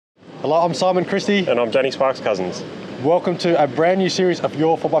Hello, I'm Simon Christie. And I'm Danny Sparks Cousins. Welcome to a brand new series of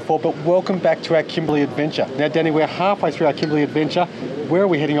Your 4x4, but welcome back to our Kimberley Adventure. Now, Danny, we're halfway through our Kimberley Adventure. Where are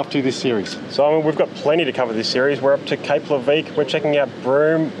we heading off to this series? Simon, we've got plenty to cover this series. We're up to Cape Leveque, we're checking out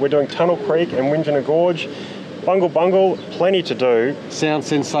Broome, we're doing Tunnel Creek and Windjana Gorge. Bungle, plenty to do. Sounds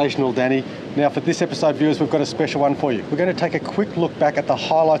sensational, Danny. Now, for this episode, viewers, we've got a special one for you. We're going to take a quick look back at the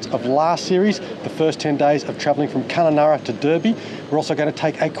highlights of last series, the first 10 days of travelling from Kununurra to Derby. We're also going to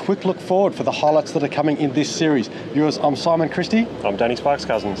take a quick look forward for the highlights that are coming in this series. Viewers, I'm Simon Christie. I'm Danny Sparks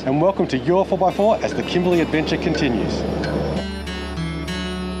Cousins. And welcome to Your 4x4 as the Kimberley Adventure continues.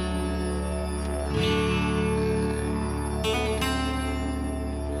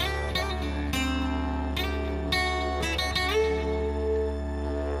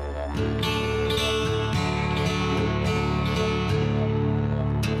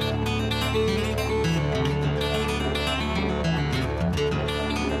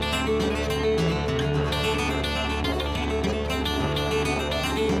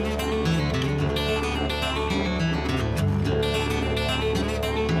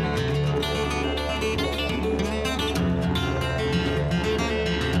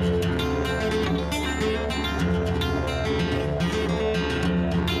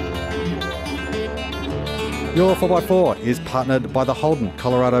 Your 4x4 is partnered by the Holden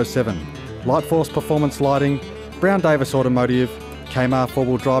Colorado 7, Lightforce Performance Lighting, Brown Davis Automotive, Kmart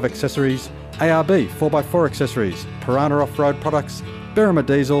 4-wheel drive accessories, ARB 4x4 accessories, Piranha Off-Road products, Berrima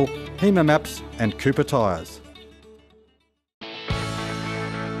Diesel, HEMA Maps and Cooper Tyres.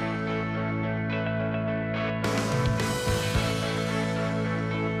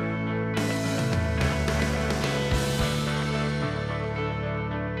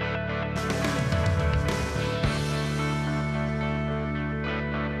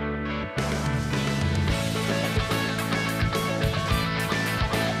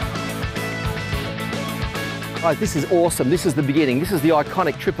 Guys, this is awesome. This is the beginning. This is the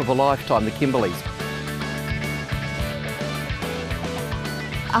iconic trip of a lifetime, the Kimberleys.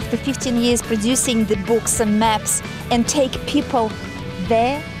 After 15 years producing the books and maps and take people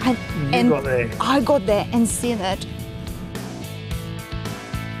there, and got there. I got there and seen it.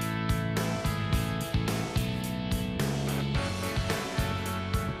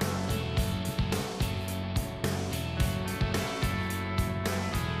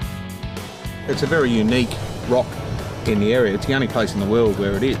 It's a very unique rock in the area. It's the only place in the world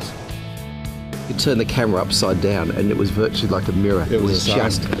where it is. You turn the camera upside down and it was virtually like a mirror. It was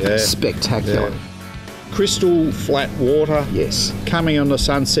just spectacular. Yeah. Crystal flat water. Yes. Coming on the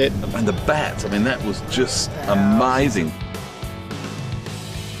sunset. And the bats, I mean, that was just amazing.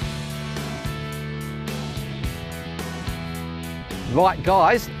 Right,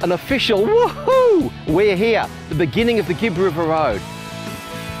 guys, an official woohoo! We're here, the beginning of the Gibb River Rd.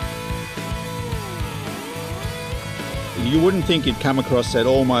 You wouldn't think you'd come across that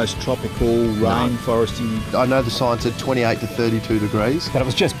almost tropical rainforesty. I know the sign said 28 to 32 degrees. But it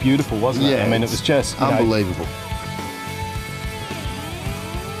was just beautiful, wasn't it? Yeah, I mean, it was just unbelievable.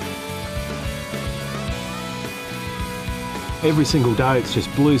 Every single day, it's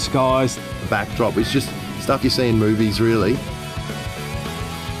just blue skies. The backdrop is just stuff you see in movies, really.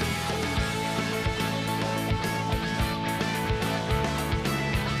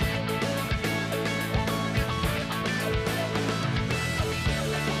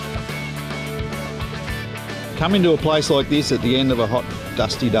 Coming to a place like this at the end of a hot,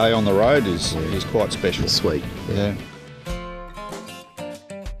 dusty day on the road is quite special. It's sweet. Yeah.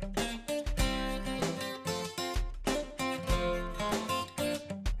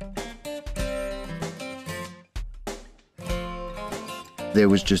 There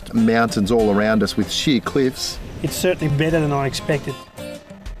was just mountains all around us with sheer cliffs. It's certainly better than I expected.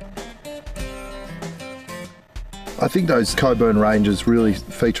 I think those Coburn Ranges really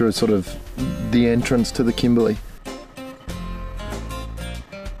feature as sort of the entrance to the Kimberley.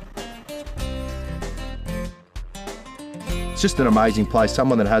 It's just an amazing place.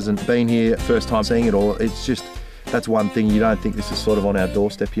 Someone that hasn't been here, first time seeing it all, it's just, that's one thing. You don't think this is sort of on our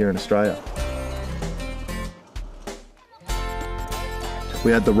doorstep here in Australia.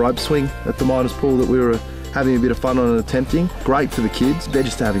 We had the rope swing at the miners' pool that we were having a bit of fun on and attempting. Great for the kids. They're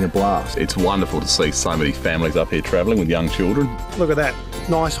just having a blast. It's wonderful to see so many families up here travelling with young children. Look at that.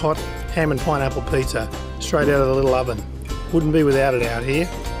 Nice hot ham and pineapple pizza straight out of the little oven. Wouldn't be without it out here.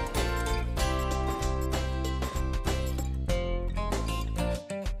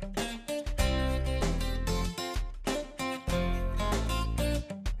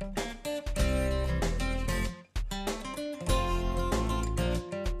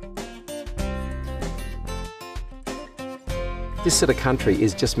 This sort of country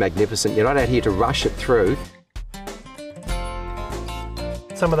is just magnificent. You're not out here to rush it through.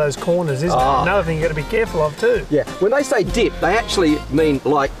 Some of those corners, isn't it? Another thing you've got to be careful of too. Yeah, when they say dip, they actually mean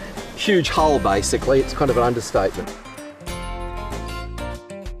like huge hull, basically. It's kind of an understatement.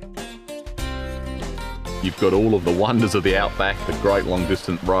 You've got all of the wonders of the outback, the great long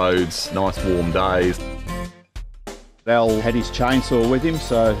distance roads, nice warm days. Al had his chainsaw with him,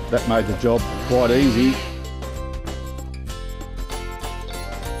 so that made the job quite easy.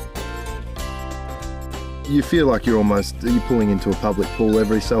 You feel like you're pulling into a public pool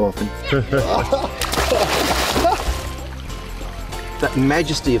every so often. That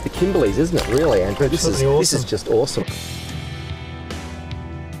majesty of the Kimberleys, isn't it, really, Andrew? This is just awesome.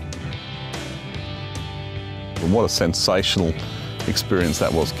 What a sensational experience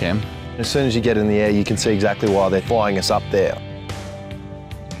that was, Cam. As soon as you get in the air, you can see exactly why they're flying us up there.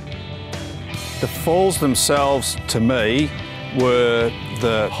 The falls themselves, to me, were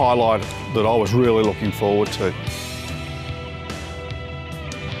the highlight that I was really looking forward to.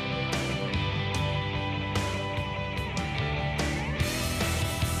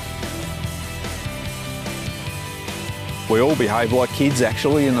 We all behaved like kids,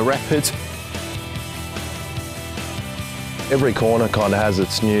 actually, in the rapids. Every corner kind of has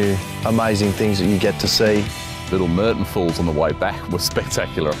its new amazing things that you get to see. Little Merton Falls on the way back was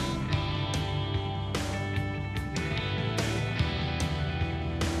spectacular.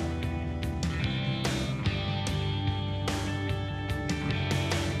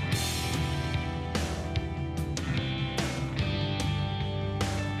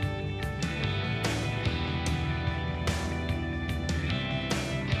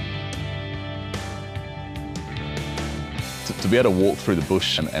 To be able to walk through the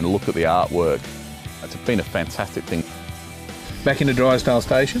bush and look at the artwork, it's been a fantastic thing. Back into Drysdale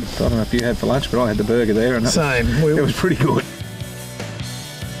Station. I don't know if you had for lunch, but I had the burger there, and it was pretty good.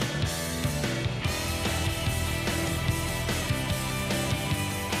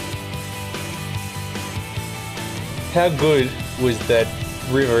 How good was that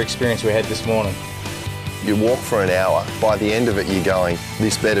river experience we had this morning? You walk for an hour, by the end of it you're going,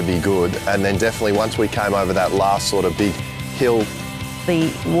 this better be good, and then definitely once we came over that last sort of big hill.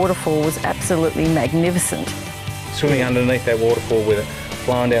 The waterfall was absolutely magnificent. Swimming underneath that waterfall with it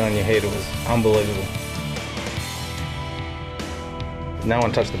flowing down on your head, it was unbelievable. No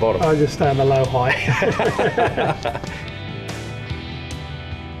one touched the bottom. I just stay on the low high.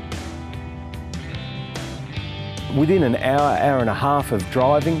 Within an hour, hour and a half of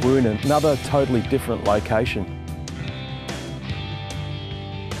driving, we're in another totally different location.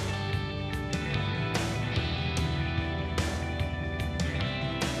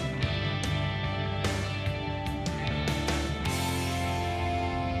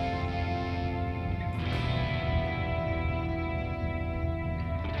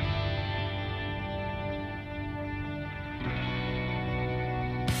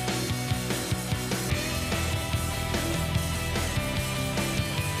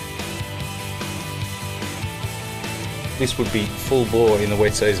 This would be full bore in the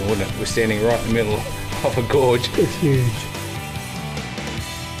wet season, wouldn't it? We're standing right in the middle of a gorge. It's huge.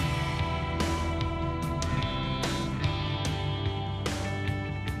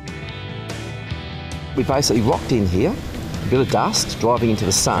 We basically rocked in here, a bit of dust, driving into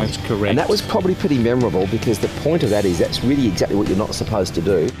the sun. That's correct. And that was probably pretty memorable because the point of that is that's really exactly what you're not supposed to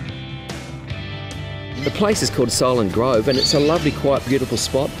do. The place is called Silent Grove and it's a lovely, quiet, beautiful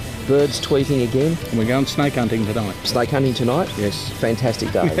spot. Birds tweeting again. And we're going snake hunting tonight. Snake hunting tonight? Yes.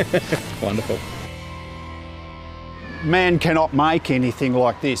 Fantastic day. Wonderful. Man cannot make anything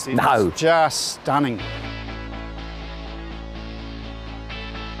like this. It's just stunning.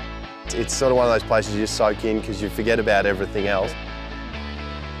 It's sort of one of those places you just soak in because you forget about everything else.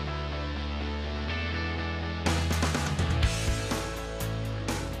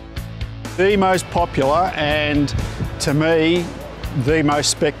 The most popular and, to me, the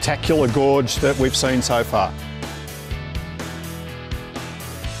most spectacular gorge that we've seen so far.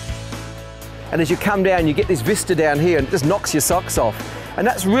 And as you come down, you get this vista down here and it just knocks your socks off. And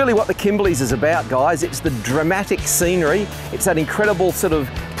that's really what the Kimberleys is about, guys. It's the dramatic scenery. It's that incredible sort of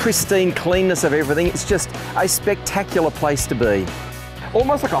pristine cleanness of everything. It's just a spectacular place to be.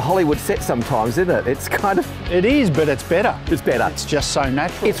 Almost like a Hollywood set sometimes, isn't it? It's kind of... It is, but it's better. It's better. It's just so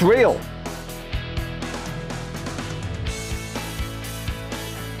natural. It's real.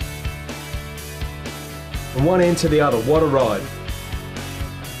 From one end to the other, what a ride.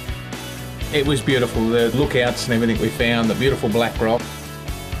 It was beautiful, the lookouts and everything we found, the beautiful black rock.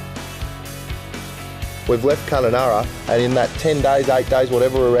 We've left Kununurra, and in that 10 days, 8 days,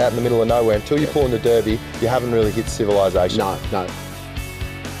 whatever, we're out in the middle of nowhere. Until you pull in the Derby, you haven't really hit civilisation. No. I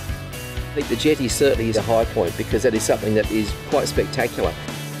think the jetty certainly is a high point because that is something that is quite spectacular.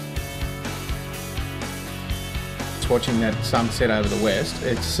 Watching that sunset over the west,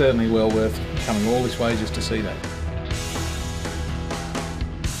 it's certainly well worth coming all this way just to see that.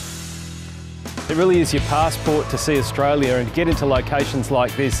 It really is your passport to see Australia, and to get into locations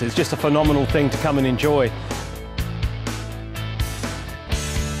like this is just a phenomenal thing to come and enjoy.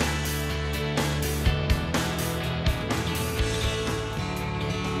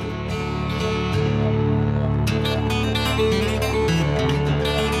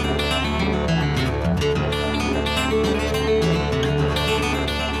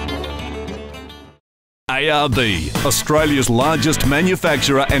 ARB, Australia's largest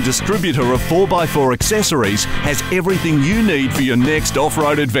manufacturer and distributor of 4x4 accessories, has everything you need for your next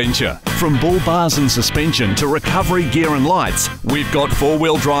off-road adventure. From bull bars and suspension to recovery gear and lights, we've got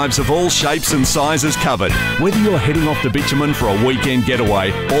four-wheel drives of all shapes and sizes covered. Whether you're heading off to bitumen for a weekend getaway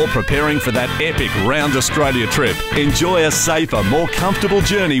or preparing for that epic round Australia trip, enjoy a safer, more comfortable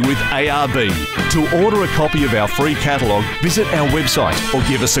journey with ARB. To order a copy of our free catalogue, visit our website or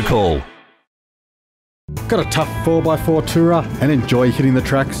give us a call. Got a tough 4x4 tourer and enjoy hitting the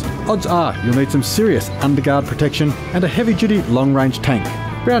tracks? Odds are you'll need some serious underguard protection and a heavy-duty long-range tank.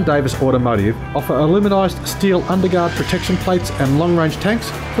 Brown Davis Automotive offer aluminised steel underguard protection plates and long-range tanks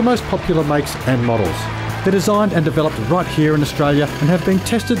for most popular makes and models. They're designed and developed right here in Australia and have been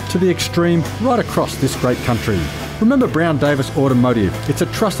tested to the extreme right across this great country. Remember Brown Davis Automotive. It's a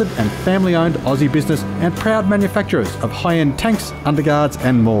trusted and family-owned Aussie business and proud manufacturers of high-end tanks, underguards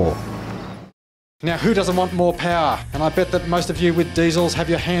and more. Now, who doesn't want more power? And I bet that most of you with diesels have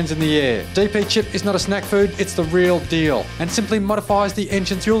your hands in the air. DP Chip is not a snack food, it's the real deal, and simply modifies the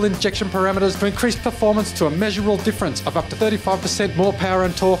engine's fuel injection parameters to increase performance to a measurable difference of up to 35% more power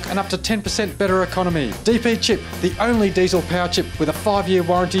and torque and up to 10% better economy. DP Chip, the only diesel power chip with a 5-year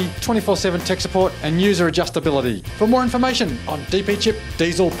warranty, 24/7 tech support and user adjustability. For more information on DP Chip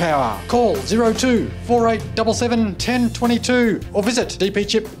Diesel Power, call 02 4877 1022 or visit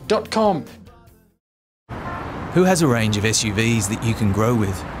dpchip.com. Who has a range of SUVs that you can grow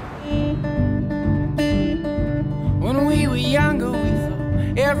with? When we were younger, we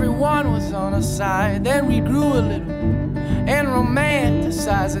thought everyone was on our side. Then we grew a little and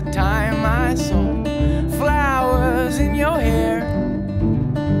romanticized the time I saw flowers in your hair.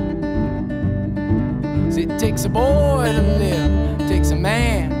 'Cause it takes a boy to live, it takes a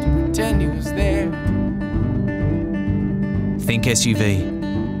man to pretend he was there. Think SUV.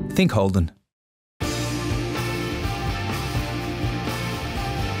 Think Holden.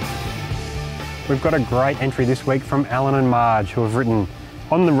 We've got a great entry this week from Alan and Marge, who have written,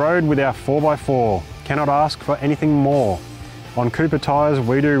 "On the road with our 4x4, cannot ask for anything more. On Cooper tyres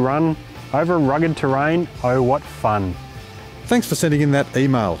we do run, over rugged terrain, oh what fun." Thanks for sending in that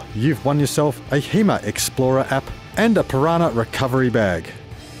email. You've won yourself a HEMA Explorer app and a Piranha recovery bag.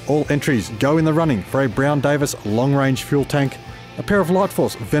 All entries go in the running for a Brown Davis long-range fuel tank, a pair of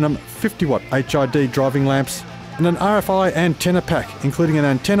Lightforce Venom 50-watt HID driving lamps, and an RFI antenna pack, including an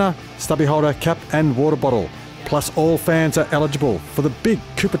antenna, stubby holder, cap and water bottle. Plus all fans are eligible for the big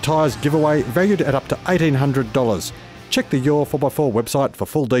Cooper Tyres giveaway valued at up to $1,800. Check the Your 4x4 website for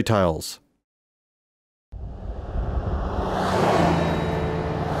full details.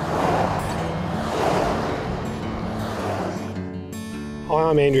 Hi,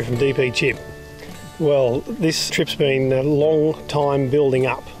 I'm Andrew from DP Chip. Well, this trip's been a long time building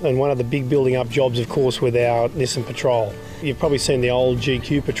up, and one of the big building up jobs, of course, with our Nissan Patrol. You've probably seen the old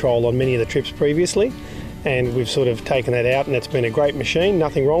GQ Patrol on many of the trips previously, and we've sort of taken that out, and it's been a great machine,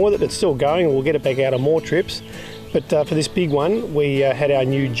 nothing wrong with it, it's still going, and we'll get it back out on more trips. But for this big one, we had our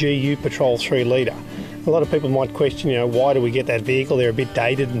new GU Patrol 3 litre. A lot of people might question, why do we get that vehicle? They're a bit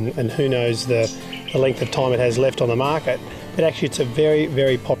dated, and who knows the length of time it has left on the market. But actually, it's a very,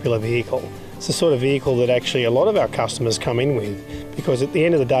 very popular vehicle. It's the sort of vehicle that actually a lot of our customers come in with, because at the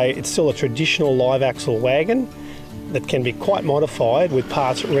end of the day, it's still a traditional live axle wagon that can be quite modified with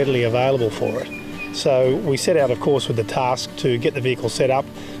parts readily available for it. So we set out, of course, with the task to get the vehicle set up,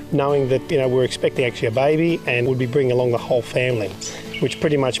 knowing that we're expecting actually a baby and we'll be bringing along the whole family, which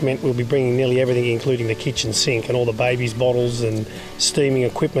pretty much meant we'll be bringing nearly everything, including the kitchen sink and all the baby's bottles and steaming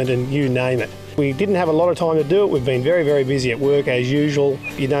equipment and you name it. We didn't have a lot of time to do it. We've been very, very busy at work as usual.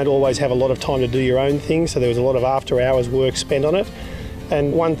 You don't always have a lot of time to do your own thing, so there was a lot of after hours work spent on it.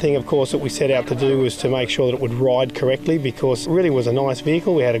 And one thing, of course, that we set out to do was to make sure that it would ride correctly, because it really was a nice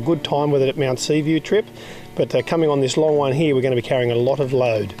vehicle. We had a good time with it at Mount Seaview trip, but coming on this long one here, we're going to be carrying a lot of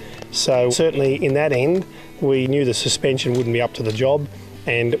load. So certainly in that end, we knew the suspension wouldn't be up to the job,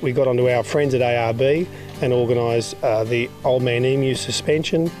 and we got onto our friends at ARB and organised the Old Man Emu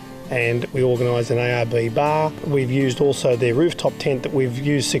suspension, and we organised an ARB bar. We've used also their rooftop tent that we've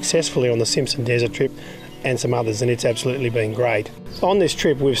used successfully on the Simpson Desert trip, and some others, and it's absolutely been great. On this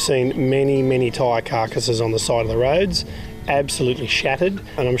trip we've seen many tyre carcasses on the side of the roads, absolutely shattered,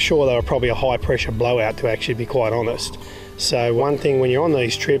 and I'm sure they were probably a high pressure blowout, to actually be quite honest. So one thing when you're on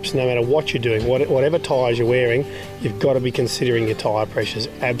these trips, no matter what you're doing, whatever tyres you're wearing, you've got to be considering your tyre pressures,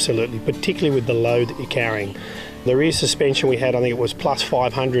 absolutely, particularly with the load that you're carrying. The rear suspension we had, I think it was plus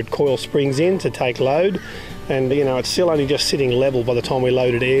 500 coil springs in to take load, and you know, it's still only just sitting level by the time we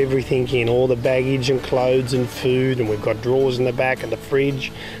loaded everything in, all the baggage and clothes and food, and we've got drawers in the back and the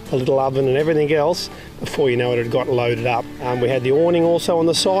fridge, the little oven and everything else. Before you know it, had got loaded up. We had the awning also on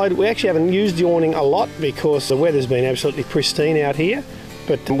the side. We actually haven't used the awning a lot because the weather's been absolutely pristine out here,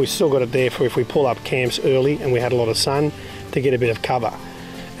 but we've still got it there for if we pull up camps early and we had a lot of sun, to get a bit of cover.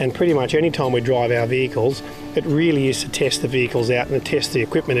 And pretty much any time we drive our vehicles, it really is to test the vehicles out and to test the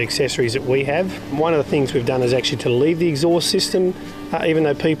equipment and accessories that we have. One of the things we've done is actually to leave the exhaust system, even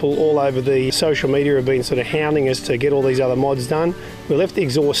though people all over the social media have been sort of hounding us to get all these other mods done. We left the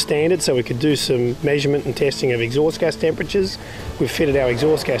exhaust standard so we could do some measurement and testing of exhaust gas temperatures. We've fitted our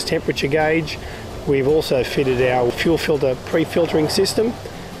exhaust gas temperature gauge. We've also fitted our fuel filter pre-filtering system.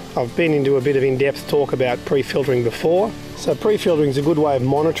 I've been into a bit of in-depth talk about pre-filtering before. So pre-filtering is a good way of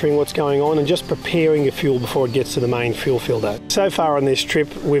monitoring what's going on and just preparing your fuel before it gets to the main fuel filter. So far on this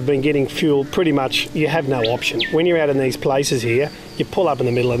trip, we've been getting fuel pretty much, you have no option. When you're out in these places here, you pull up in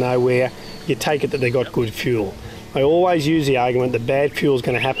the middle of nowhere, you take it that they've got good fuel. I always use the argument that bad fuel is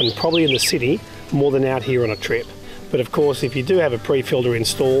going to happen probably in the city more than out here on a trip. But of course, if you do have a pre-filter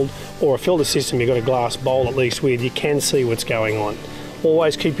installed or a filter system you've got a glass bowl at least with, you can see what's going on.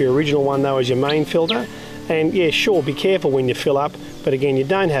 Always keep your original one though as your main filter. And yeah, sure, be careful when you fill up, but again, you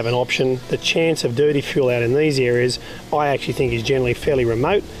don't have an option. The chance of dirty fuel out in these areas, I actually think is generally fairly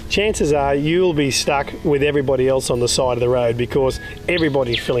remote. Chances are you'll be stuck with everybody else on the side of the road because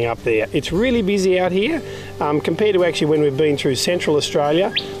everybody's filling up there. It's really busy out here compared to actually when we've been through Central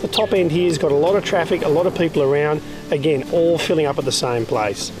Australia. The top end here's got a lot of traffic, a lot of people around, again, all filling up at the same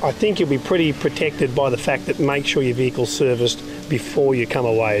place. I think you'll be pretty protected by the fact that make sure your vehicle's serviced before you come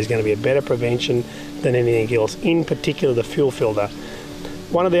away is going to be a better prevention than anything else, in particular the fuel filter.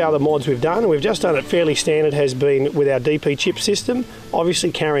 One of the other mods we've done, and we've just done it fairly standard, has been with our DP chip system,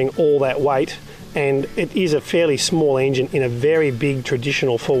 obviously carrying all that weight, and it is a fairly small engine in a very big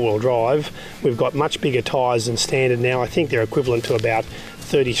traditional four-wheel drive. We've got much bigger tyres than standard now. I think they're equivalent to about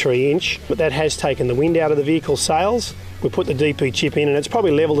 33 inch, but that has taken the wind out of the vehicle sails. We put the DP chip in and it's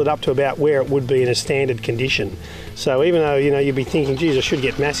probably levelled it up to about where it would be in a standard condition. So even though, you know, you'd be thinking, geez, I should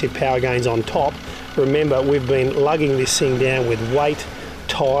get massive power gains on top, remember we've been lugging this thing down with weight,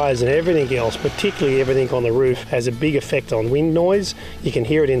 tyres and everything else, particularly everything on the roof, has a big effect on wind noise. You can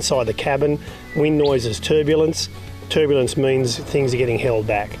hear it inside the cabin. Wind noise is turbulence. Turbulence means things are getting held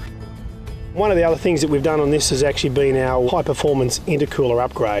back. One of the other things that we've done on this has actually been our high performance intercooler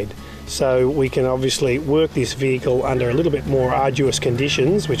upgrade. So we can obviously work this vehicle under a little bit more arduous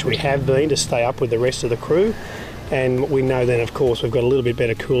conditions, which we have been to stay up with the rest of the crew. And we know then, of course, we've got a little bit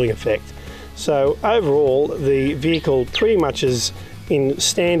better cooling effect. So overall, the vehicle pretty much is in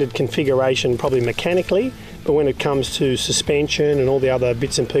standard configuration, probably mechanically, but when it comes to suspension and all the other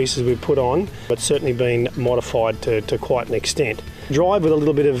bits and pieces we've put on, it's certainly been modified to quite an extent. Drive with a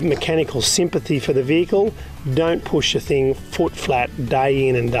little bit of mechanical sympathy for the vehicle. Don't push the thing foot flat day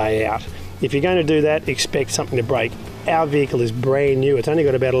in and day out. If you're going to do that, expect something to break. Our vehicle is brand new. It's only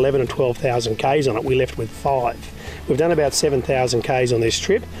got about 11 or 12,000 Ks on it. We left with 5. We've done about 7,000 Ks on this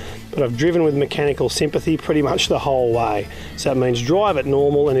trip, but I've driven with mechanical sympathy pretty much the whole way. So it means drive it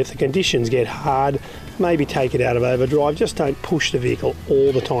normal, and if the conditions get hard, maybe take it out of overdrive. Just don't push the vehicle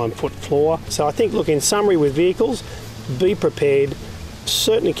all the time, foot floor. So I think, look, in summary with vehicles, be prepared.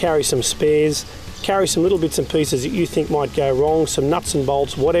 Certainly carry some spares. Carry some little bits and pieces that you think might go wrong, some nuts and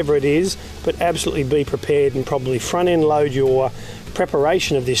bolts, whatever it is, but absolutely be prepared and probably front end load your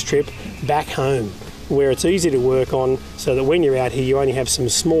preparation of this trip back home, where it's easy to work on, so that when you're out here you only have some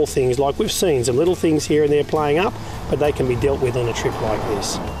small things, like we've seen, some little things here and there playing up, but they can be dealt with on a trip like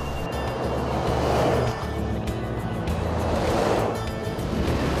this.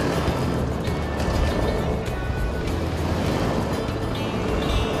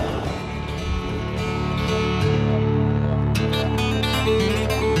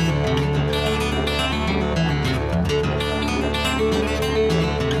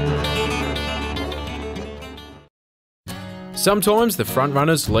 Sometimes the front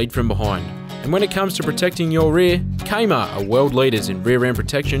runners lead from behind, and when it comes to protecting your rear, Kmart are world leaders in rear end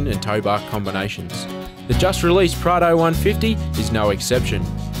protection and tow bar combinations. The just released Prado 150 is no exception,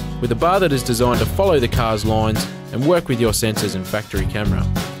 with a bar that is designed to follow the car's lines and work with your sensors and factory camera.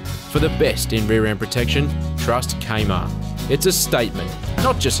 For the best in rear end protection, trust Kmart. It's a statement,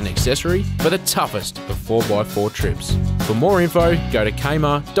 not just an accessory, for the toughest of 4x4 trips. For more info, go to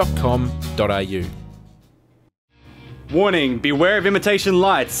kmart.com.au. Warning, beware of imitation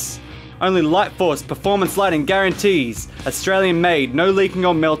lights. Only Light Force Performance Lighting guarantees Australian made, no leaking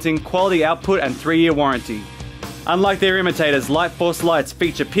or melting, quality output and 3-year warranty. Unlike their imitators, Light Force lights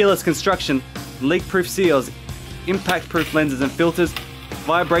feature peerless construction, leak-proof seals, impact-proof lenses and filters,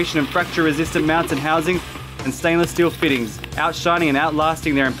 vibration and fracture-resistant mounts and housing, and stainless steel fittings, outshining and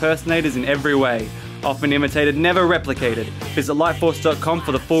outlasting their impersonators in every way. Often imitated, never replicated. Visit lightforce.com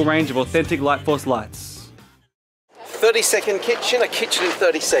for the full range of authentic Light Force lights. 30-second kitchen, a kitchen in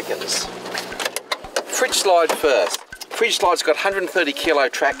 30 seconds. Fridge slide first. Fridge slide's got 130 kilo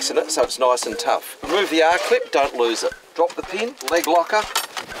tracks in it, so it's nice and tough. Remove the R-clip, don't lose it. Drop the pin, leg locker,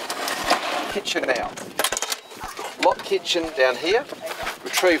 kitchen out. Lock kitchen down here,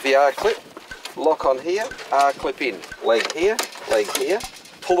 retrieve the R-clip, lock on here, R-clip in. Leg here,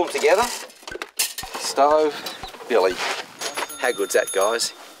 pull them together, stove, billy. How good's that,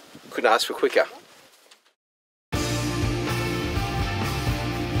 guys? Couldn't ask for quicker.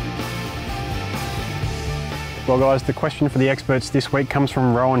 Well guys, the question for the experts this week comes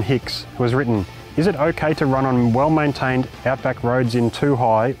from Rowan Hicks, who has written, is it okay to run on well-maintained outback roads in too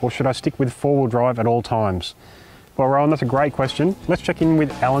high, or should I stick with four-wheel drive at all times? Well Rowan, that's a great question. Let's check in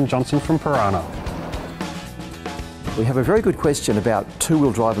with Alan Johnson from Berrima. We have a very good question about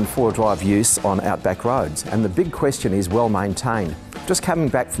two-wheel drive and four-wheel drive use on outback roads, and the big question is well-maintained. Just coming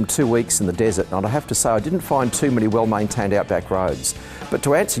back from 2 weeks in the desert, and I have to say I didn't find too many well-maintained outback roads. But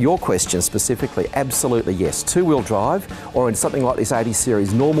to answer your question specifically, absolutely yes. Two-wheel drive, or in something like this 80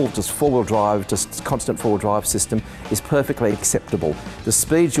 series, normal just four-wheel drive, just constant four-wheel drive system is perfectly acceptable. The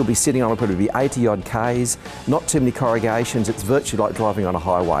speeds you'll be sitting on will probably be 80 odd Ks, not too many corrugations, it's virtually like driving on a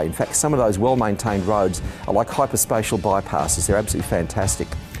highway. In fact, some of those well-maintained roads are like hyperspatial bypasses, they're absolutely fantastic.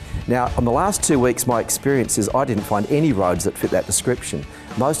 Now, on the last 2 weeks, my experience is I didn't find any roads that fit that description.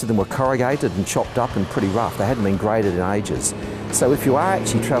 Most of them were corrugated and chopped up and pretty rough. They hadn't been graded in ages. So if you are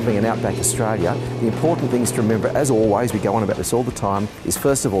actually travelling in outback Australia, the important things to remember, as always, we go on about this all the time, is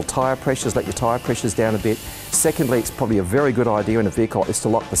first of all tyre pressures, let your tyre pressures down a bit. Secondly, it's probably a very good idea in a vehicle is to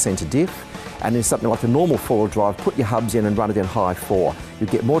lock the centre diff. And in something like a normal four-wheel drive, put your hubs in and run it in high 4. You'll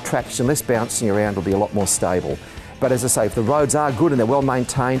get more traction, less bouncing around, it'll be a lot more stable. But as I say, if the roads are good and they're well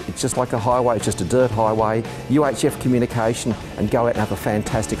maintained, it's just like a highway, it's just a dirt highway, UHF communication, and go out and have a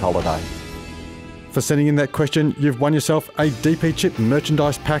fantastic holiday. For sending in that question, you've won yourself a DP Chip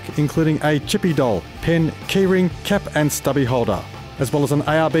merchandise pack including a chippy doll, pen, keyring, cap and stubby holder, as well as an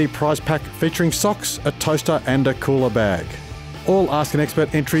ARB prize pack featuring socks, a toaster and a cooler bag. All Ask an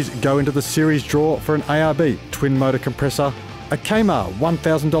Expert entries go into the series draw for an ARB twin motor compressor, a Kmart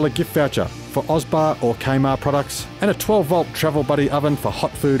 $1,000 gift voucher for Osbar or Kmart products, and a 12-volt Travel Buddy oven for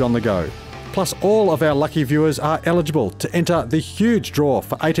hot food on the go. Plus, all of our lucky viewers are eligible to enter the huge draw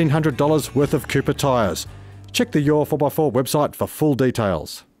for $1,800 worth of Cooper tyres. Check the Your 4x4 website for full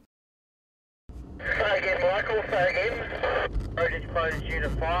details. Say again, Michael, say again. Road is closed due to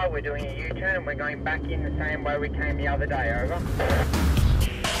fire. We're doing a U-turn and we're going back in the same way we came the other day, over.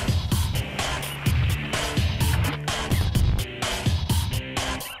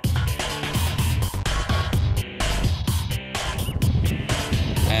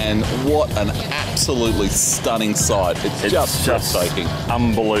 And what an absolutely stunning sight. It's just breathtaking.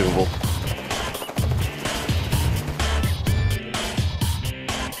 Unbelievable.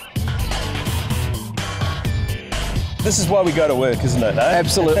 This is why we go to work, isn't it? Eh?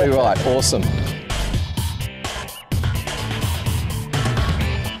 Absolutely right. Awesome.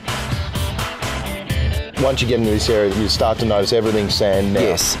 Once you get into this area, you start to notice everything's sand now.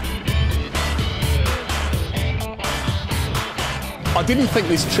 Yes. I didn't think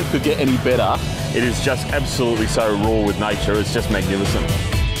this trip could get any better. It is just absolutely so raw with nature. It's just magnificent.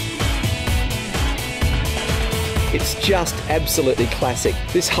 It's just absolutely classic.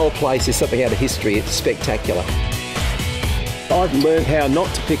 This whole place is something out of history. It's spectacular. I've learned how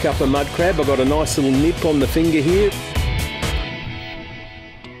not to pick up a mud crab. I've got a nice little nip on the finger here.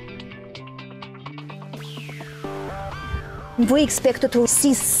 We expected to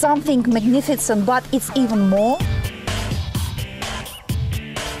see something magnificent, but it's even more.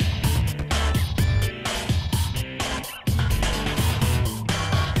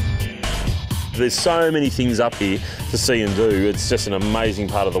 There's so many things up here to see and do. It's just an amazing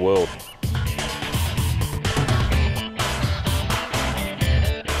part of the world.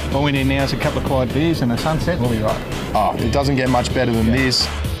 All we need now is a couple of quiet beers and a sunset, we'll be right. Oh, it doesn't get much better than this.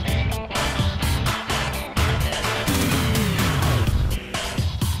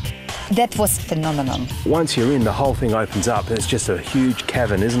 That was phenomenal. Once you're in, the whole thing opens up. It's just a huge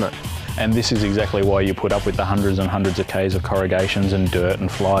cavern, isn't it? And this is exactly why you put up with the hundreds and hundreds of k's of corrugations and dirt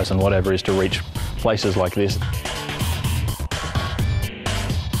and flies and whatever is to reach places like this.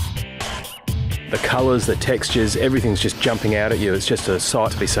 The colours, the textures, everything's just jumping out at you. It's just a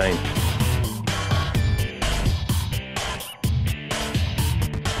sight to be seen.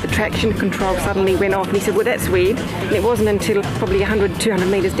 The traction control suddenly went off and he said, well, that's weird. And it wasn't until probably 100, 200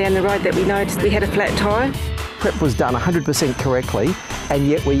 metres down the road that we noticed we had a flat tyre. Prep was done 100% correctly, and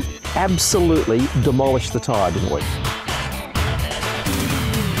yet we absolutely demolished the tyre, didn't we?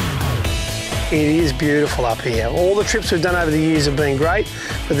 It is beautiful up here. All the trips we've done over the years have been great,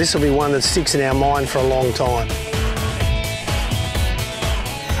 but this will be one that sticks in our mind for a long time.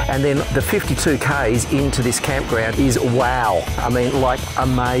 And then the 52 k's into this campground is wow. I mean, like,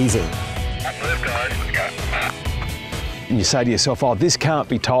 amazing. You say to yourself, oh, this can't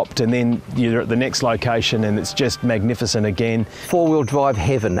be topped, and then you're at the next location and it's just magnificent again. Four-wheel drive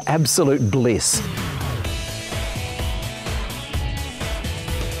heaven, absolute bliss.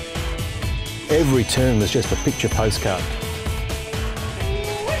 Every turn was just a picture postcard.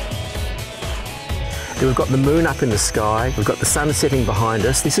 We've got the moon up in the sky, we've got the sun setting behind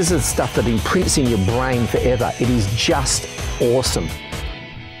us. This is the stuff that imprints in your brain forever. It is just awesome.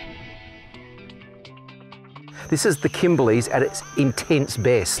 This is the Kimberleys at its intense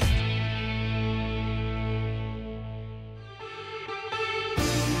best.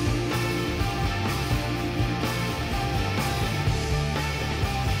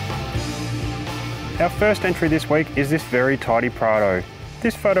 Our first entry this week is this very tidy Prado.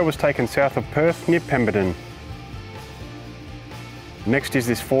 This photo was taken south of Perth near Pemberton. Next is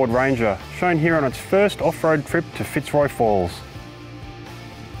this Ford Ranger, shown here on its first off-road trip to Fitzroy Falls.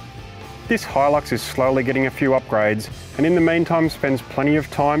 This Hilux is slowly getting a few upgrades, and in the meantime spends plenty of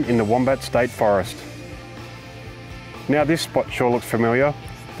time in the Wombat State Forest. Now this spot sure looks familiar.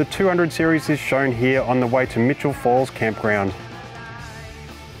 The 200 series is shown here on the way to Mitchell Falls Campground.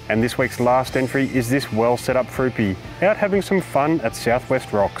 And this week's last entry is this well set up Troopy, out having some fun at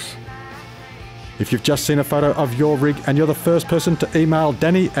Southwest Rocks. If you've just seen a photo of your rig and you're the first person to email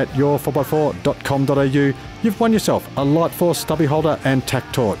danny@your4x4.com.au, you've won yourself a Light Force stubby holder and tack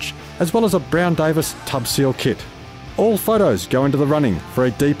torch, as well as a Brown Davis tub seal kit. All photos go into the running for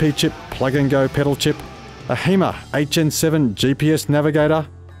a DP chip plug and go pedal chip, a HEMA HN7 GPS navigator,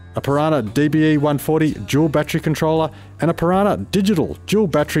 a Piranha DBE 140 dual battery controller, and a Piranha digital dual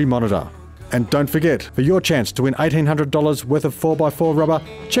battery monitor. And don't forget, for your chance to win $1,800 worth of 4x4 rubber,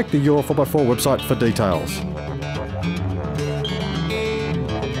 check the Your 4x4 website for details.